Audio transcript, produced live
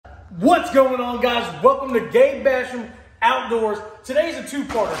What's going on, guys? Welcome to Drue.bash Outdoors. Today's a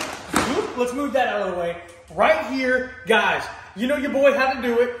two-parter. Let's move that out of the way. Right here, guys, you know your boy had to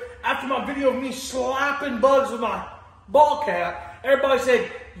do it. After my video of me slapping bugs with my ball cap, everybody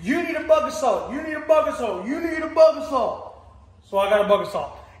said, you need a bug assault, you need a bug assault, you need a bug assault. So I got a bug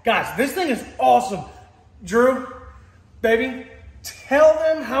assault. Guys, this thing is awesome. Drew, baby, tell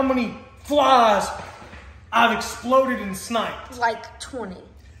them how many flies I've exploded and sniped. Like 20.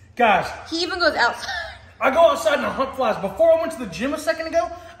 Guys. He even goes outside. I go outside and I hunt flies. Before I went to the gym a second ago,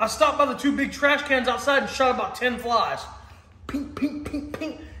 I stopped by the two big trash cans outside and shot about 10 flies. Pink, pink, pink,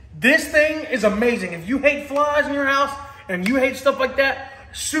 pink. This thing is amazing. If you hate flies in your house and you hate stuff like that,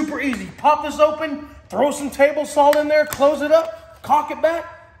 super easy. Pop this open, throw some table salt in there, close it up, cock it back,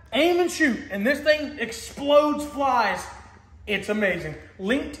 aim and shoot. And this thing explodes flies. It's amazing.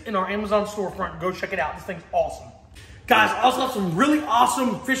 Linked in our Amazon storefront. Go check it out. This thing's awesome. Guys, I also have some really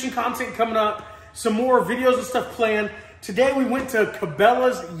awesome fishing content coming up. Some more videos and stuff planned. Today we went to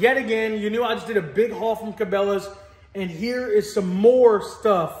Cabela's yet again. You knew I just did a big haul from Cabela's. And here is some more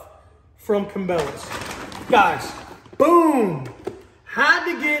stuff from Cabela's. Guys, boom. Had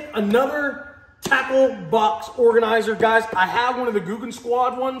to get another tackle box organizer. Guys, I have one of the Googan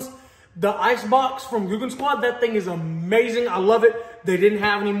Squad ones. The ice box from Googan Squad, that thing is amazing. I love it. They didn't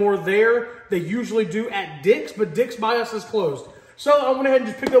have any more there. They usually do at Dick's, but Dick's by us is closed. So I went ahead and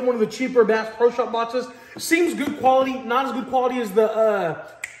just picked up one of the cheaper Bass Pro Shop boxes. Seems good quality, not as good quality as the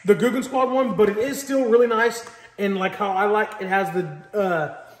Googan Squad one, but it is still really nice. And like how I like, it has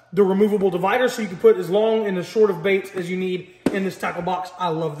the removable divider, so you can put as long and as short of baits as you need in this tackle box. I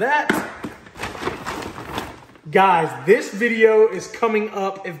love that. Guys, this video is coming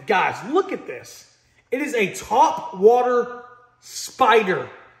up. Guys, look at this. It is a top water spider.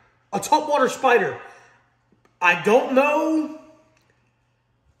 A top water spider. I don't know.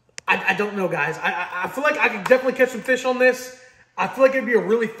 I don't know, guys. I feel like I could definitely catch some fish on this. I feel like it'd be a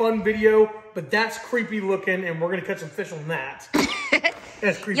really fun video, but that's creepy looking, and we're going to catch some fish on that.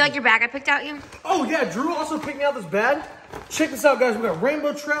 That's creepy. You like your bag I picked out you? Oh, yeah. Drew also picked me out this bag. Check this out, guys. We got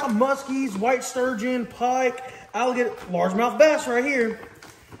rainbow trout, muskies, white sturgeon, pike, alligator, largemouth bass right here.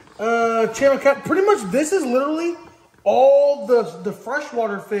 Channel cat. Pretty much this is literally all the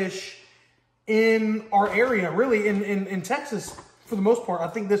freshwater fish in our area, really, in Texas for the most part. I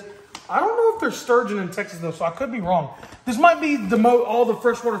think this, I don't know if there's sturgeon in Texas though, so I could be wrong. This might be all the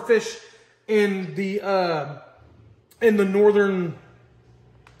freshwater fish in the northern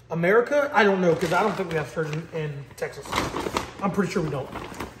America. I don't know, because I don't think we have sturgeon in Texas. I'm pretty sure we don't.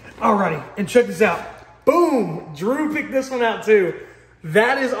 Alrighty, and check this out. Boom! Drew picked this one out too.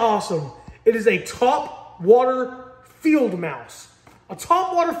 That is awesome. It is a top water field mouse. A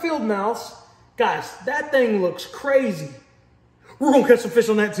top water field mouse. Guys, that thing looks crazy. We're gonna catch some fish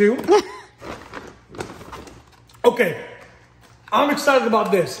on that too. Okay, I'm excited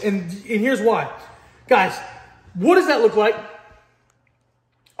about this, and here's why. Guys, what does that look like?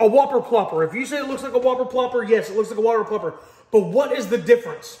 A whopper plopper. If you say it looks like a whopper plopper, yes, it looks like a whopper plopper. But what is the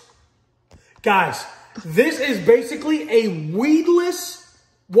difference? Guys, this is basically a weedless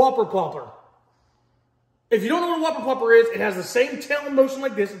whopper plopper. If you don't know what a whopper plopper is, it has the same tail motion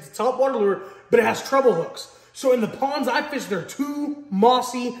like this. It's a top water lure, but it has treble hooks. So in the ponds I fish, they're too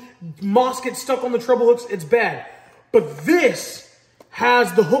mossy. Moss gets stuck on the treble hooks. It's bad. But this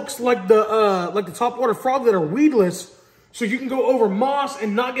has the hooks like the top water frog that are weedless. So you can go over moss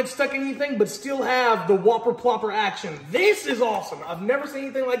and not get stuck in anything, but still have the whopper plopper action. This is awesome. I've never seen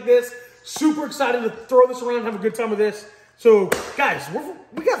anything like this. Super excited to throw this around and have a good time with this. So guys,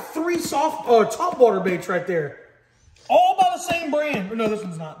 we got 3 soft top water baits right there. All by the same brand. No, this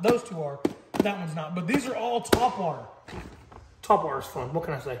one's not. Those two are. That one's not. But these are all top water. Top water is fun. What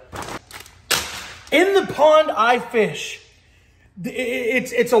can I say? In the pond I fish,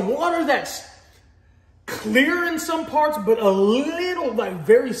 it's a water that's clear in some parts, but a little, like,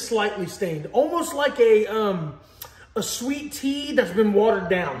 very slightly stained. Almost like a sweet tea that's been watered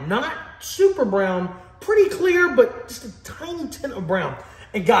down. Not super brown, pretty clear, but just a tiny tint of brown.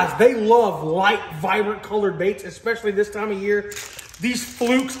 And guys, they love light, vibrant colored baits, especially this time of year. These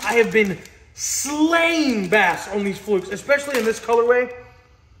flukes, I have been slaying bass on these flukes, especially in this colorway.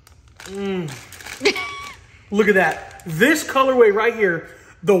 Look at that. This colorway right here,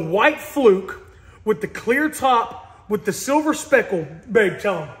 the white fluke with the clear top with the silver speckle. Babe,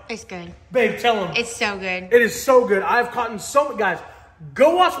 tell him. It's good. Babe, tell him. It's so good. It is so good. I've caught so many, guys.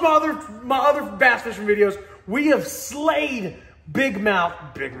 Go watch my other bass fishing videos. We have slayed largemouth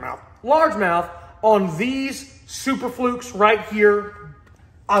on these super flukes right here.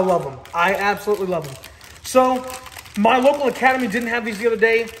 I love them. I absolutely love them. So my local academy didn't have these the other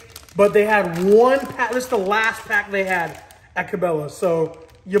day. But they had one pack. This is the last pack they had at Cabela's. So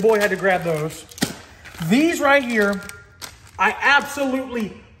your boy had to grab those. These right here, I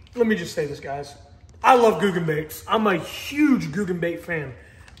absolutely, let me just say this, guys. I love Guggen baits. I'm a huge Guggen bait fan.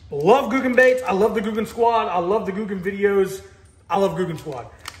 Love Guggen baits. I love the Guggen Squad. I love the Guggen videos. I love Guggen Squad.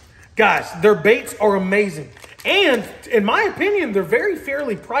 Guys, their baits are amazing. And in my opinion, they're very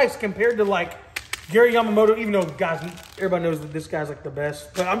fairly priced compared to like Gary Yamamoto, even though, guys, everybody knows that this guy's like the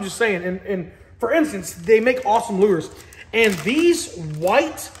best. But I'm just saying, and for instance, they make awesome lures. And these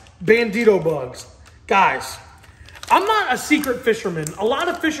white bandito bugs, guys, I'm not a secret fisherman. A lot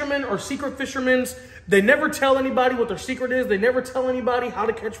of fishermen are secret fishermen. They never tell anybody what their secret is. They never tell anybody how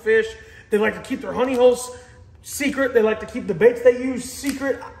to catch fish. They like to keep their honey holes secret. They like to keep the baits they use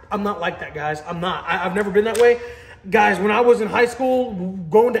secret. I'm not like that, guys. I'm not. I've never been that way. Guys, when I was in high school,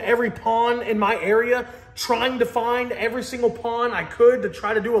 going to every pond in my area, trying to find every single pond I could to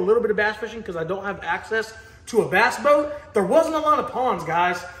try to do a little bit of bass fishing because I don't have access to a bass boat. There wasn't a lot of ponds,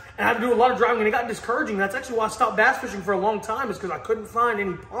 guys. And I had to do a lot of driving, and it got discouraging. That's actually why I stopped bass fishing for a long time, is because I couldn't find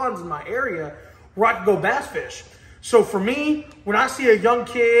any ponds in my area where I could go bass fish. So for me, when I see a young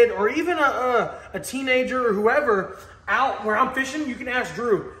kid or even a teenager or whoever out where I'm fishing, you can ask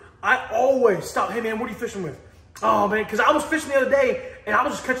Drew. I always stop, hey man, what are you fishing with? Oh man, because I was fishing the other day and I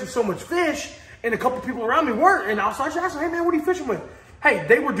was just catching so much fish and a couple people around me weren't. And I was like, asking, hey man, what are you fishing with? Hey,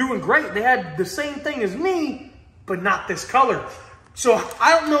 they were doing great. They had the same thing as me, but not this color. So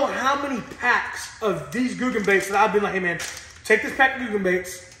I don't know how many packs of these Guggen baits that I've been like, hey man, take this pack of Guggen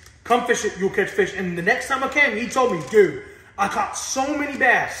baits, come fish it, you'll catch fish. And the next time I came, he told me, dude, I caught so many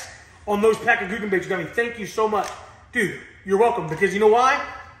bass on those pack of Guggen baits. You got me, thank you so much. Dude, you're welcome. Because you know why?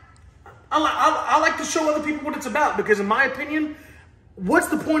 I like to show other people what it's about. Because in my opinion, what's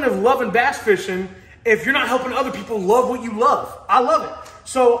the point of loving bass fishing if you're not helping other people love what you love? I love it.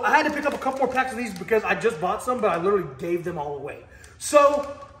 So I had to pick up a couple more packs of these because I just bought some, but I literally gave them all away.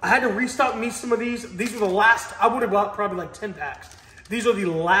 So I had to restock me some of these. These were the last, I would have bought probably like 10 packs. These are the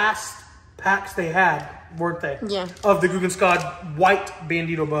last packs they had, weren't they? Yeah. Of the Guggen Squad white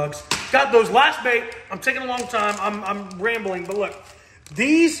bandito bugs. Got those last bait. I'm taking a long time. I'm rambling, but look.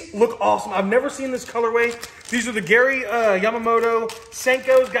 These look awesome. I've never seen this colorway. These are the Gary Yamamoto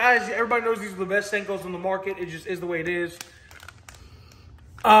Senkos. Guys, everybody knows these are the best Senkos on the market. It just is the way it is.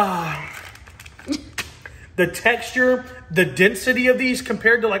 The texture, the density of these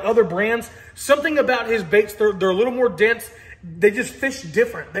compared to like other brands. Something about his baits, they're a little more dense. They just fish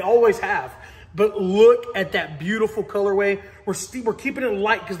different. They always have. But look at that beautiful colorway. We're keeping it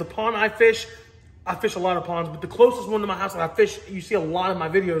light because the pond I fish a lot of ponds, but the closest one to my house that I fish, you see a lot of my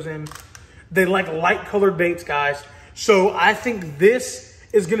videos in, they like light colored baits, guys. So I think this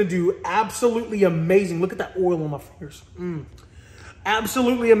is going to do absolutely amazing. Look at that oil on my fingers.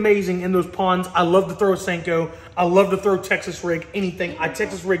 Absolutely amazing in those ponds. I love to throw a Senko. I love to throw Texas rig, anything. I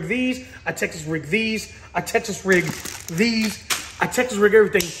Texas rig these. I Texas rig these. I Texas rig these. I Texas rig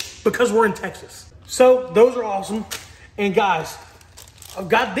everything because we're in Texas. So those are awesome. And guys, I've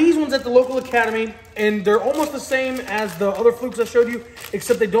got these ones at the local academy, and they're almost the same as the other flukes I showed you,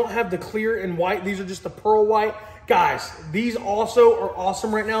 except they don't have the clear and white. These are just the pearl white. Guys, these also are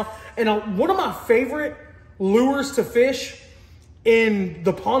awesome right now. And one of my favorite lures to fish in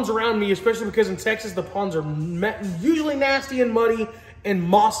the ponds around me, especially because in Texas, the ponds are usually nasty and muddy and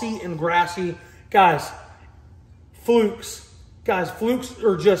mossy and grassy. Guys, flukes. Guys, flukes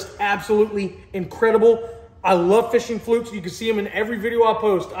are just absolutely incredible. I love fishing flukes. You can see them in every video I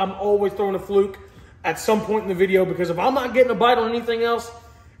post. I'm always throwing a fluke at some point in the video because if I'm not getting a bite on anything else,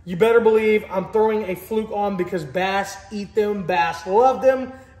 you better believe I'm throwing a fluke on because bass eat them. Bass love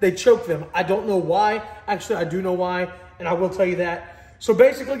them. They choke them. I don't know why. Actually, I do know why, and I will tell you that. So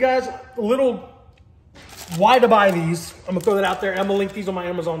basically, guys, a little why to buy these. I'm going to throw that out there. I'm going to link these on my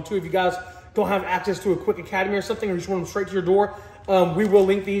Amazon too. If you guys don't have access to a quick academy or something, or you just want them straight to your door, we will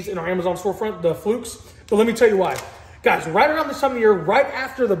link these in our Amazon storefront, the flukes. But let me tell you why. Guys, right around this time of year, right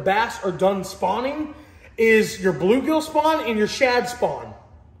after the bass are done spawning, is your bluegill spawn and your shad spawn.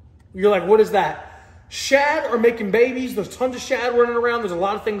 You're like, what is that? Shad are making babies. There's tons of shad running around. There's a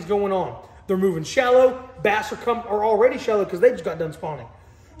lot of things going on. They're moving shallow. Bass are already shallow because they just got done spawning.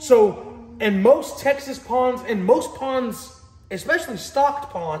 So in most Texas ponds, and most ponds, especially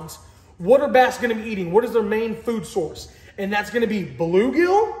stocked ponds, what are bass going to be eating? What is their main food source? And that's going to be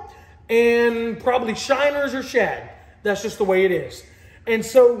bluegill and probably shiners or shad. That's just the way it is. And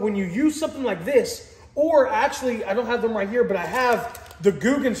so when you use something like this, or actually, I don't have them right here, but I have the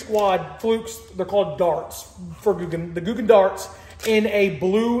Guggen Squad flukes. They're called darts for Guggen. The Guggen darts in a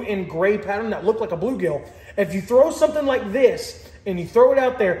blue and gray pattern that look like a bluegill. If you throw something like this and you throw it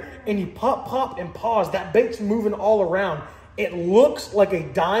out there and you pop, pop, and pause, that bait's moving all around. It looks like a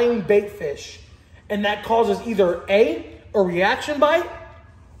dying bait fish. And that causes either a reaction bite,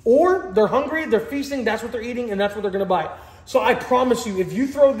 or they're hungry, they're feasting, that's what they're eating, and that's what they're gonna bite. So I promise you, if you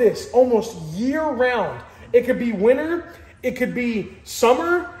throw this almost year round, it could be winter, it could be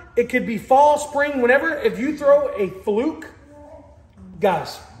summer, it could be fall, spring, whenever. If you throw a fluke,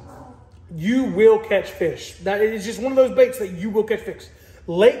 guys, you will catch fish. That is just one of those baits that you will catch fish.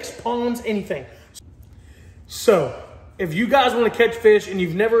 Lakes, ponds, anything. So if you guys want to catch fish and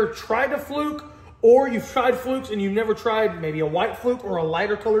you've never tried a fluke, or you've tried flukes and you've never tried maybe a white fluke or a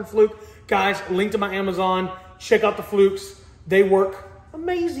lighter colored fluke, guys, link to my Amazon. Check out the flukes. They work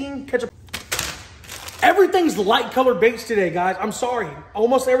amazing. Catch a... Everything's light colored baits today, guys. I'm sorry.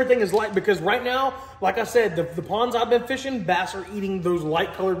 Almost everything is light because right now, like I said, the ponds I've been fishing, bass are eating those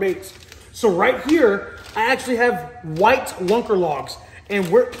light colored baits. So right here, I actually have white lunker logs. And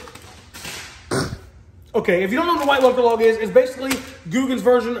we're... Okay, if you don't know what a white lunker log is, it's basically Guggen's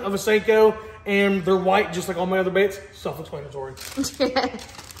version of a Senko. And they're white, just like all my other baits. Self-explanatory.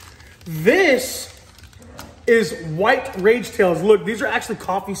 This is white rage tails. Look, these are actually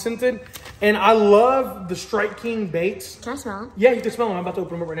coffee scented. And I love the Strike King baits. Can I smell them? Yeah, you can smell them. I'm about to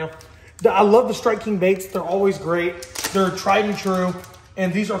open them up right now. I love the Strike King baits. They're always great. They're tried and true.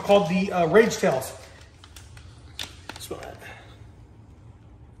 And these are called the rage tails. Smell that.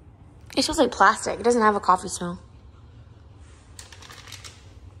 It smells like plastic. It doesn't have a coffee smell.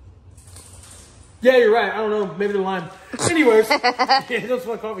 Yeah, you're right. I don't know. Maybe they're lime. Anyways, yeah, it doesn't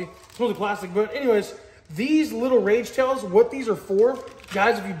smell like coffee. It smells like plastic. But anyways, these little rage tails, what these are for,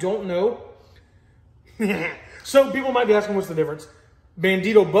 guys, if you don't know. So people might be asking, what's the difference?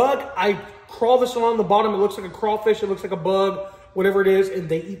 Bandito bug. I crawl this along the bottom. It looks like a crawfish. It looks like a bug, whatever it is. And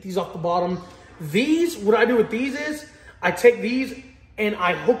they eat these off the bottom. These, what I do with these is I take these and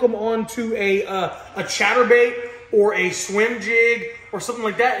I hook them onto a chatterbait or a swim jig or something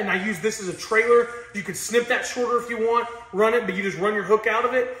like that, and I use this as a trailer. You can snip that shorter if you want, run it, but you just run your hook out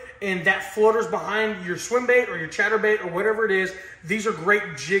of it, and that flutters behind your swim bait or your chatterbait or whatever it is. These are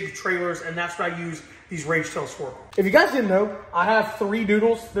great jig trailers, and that's what I use these rage tails for. If you guys didn't know, I have 3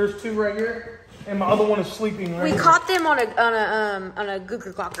 doodles. There's 2 right here, and my other one is sleeping right here. We caught them on a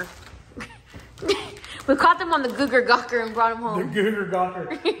Googer Gawker. We caught them on the Googer Gawker and brought them home. The Googer Gawker.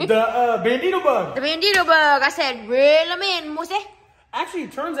 The Bandito bug. The Bandito bug. I said, reel them in, Mose. Actually,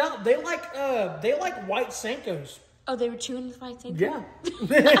 it turns out they like white Senkos. Oh, they were chewing the white Senko?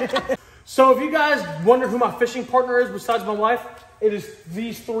 Yeah. So if you guys wonder who my fishing partner is besides my wife, it is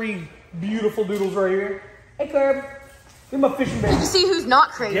these 3 beautiful doodles right here. Hey, Curb. They're my fishing baby. You see who's not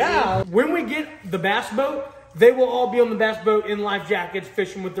crazy. Yeah. When we get the bass boat, they will all be on the bass boat in life jackets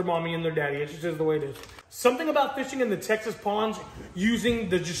fishing with their mommy and their daddy. It's just the way it is. Something about fishing in the Texas ponds using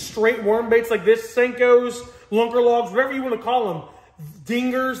the just straight worm baits like this, Senkos, lunker logs, whatever you want to call them,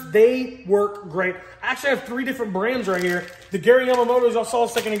 dingers, they work great. I actually have 3 different brands right here. The Gary Yamamoto's I saw a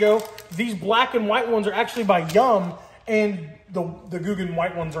second ago. These black and white ones are actually by Yum, and the Guggen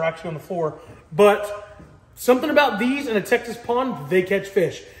white ones are actually on the floor. But something about these in a Texas pond, they catch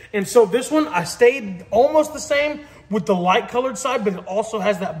fish. And so this one, I stayed almost the same with the light colored side, but it also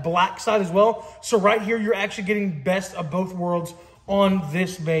has that black side as well. So right here, you're actually getting best of both worlds on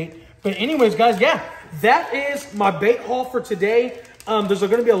this bait. But anyways, guys, yeah, that is my bait haul for today. There's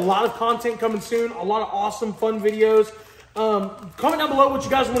going to be a lot of content coming soon, a lot of awesome, fun videos. Comment down below what you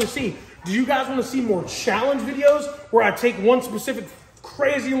guys want to see. Do you guys want to see more challenge videos where I take one specific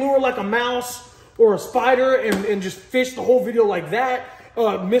crazy lure like a mouse or a spider and just fish the whole video like that?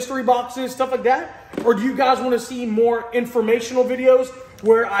 Mystery boxes, stuff like that? Or do you guys want to see more informational videos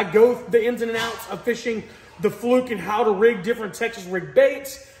where I go the ins and outs of fishing the fluke and how to rig different Texas rig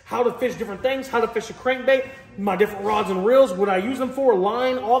baits, how to fish different things, how to fish a crankbait, my different rods and reels, what I use them for,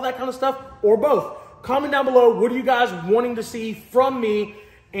 line, all that kind of stuff, or both? Comment down below, what are you guys wanting to see from me?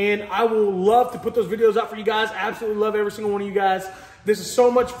 And I will love to put those videos out for you guys. Absolutely love every single one of you guys. This is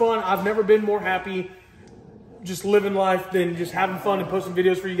so much fun. I've never been more happy just living life than just having fun and posting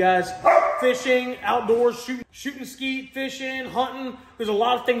videos for you guys. Fishing, outdoors, shooting skeet, fishing, hunting. There's a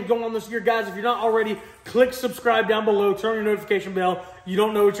lot of things going on this year, guys. If you're not already, click subscribe down below. Turn your notification bell. You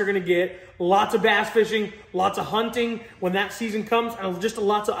don't know what you're going to get. Lots of bass fishing, lots of hunting when that season comes, and just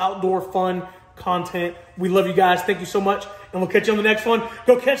lots of outdoor fun content. We love you guys. Thank you so much, and we'll catch you on the next one.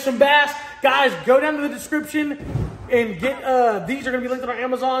 Go catch some bass. Guys, go down to the description and get, these are going to be linked on our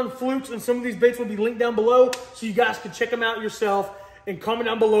Amazon, flukes, and some of these baits will be linked down below so you guys can check them out yourself. And comment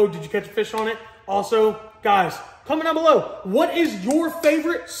down below, did you catch a fish on it? Also, guys, comment down below, what is your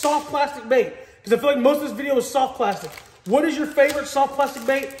favorite soft plastic bait? Because I feel like most of this video is soft plastic. What is your favorite soft plastic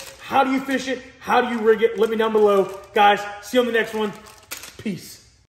bait? How do you fish it? How do you rig it? Let me know down below. Guys, see you on the next one. Peace.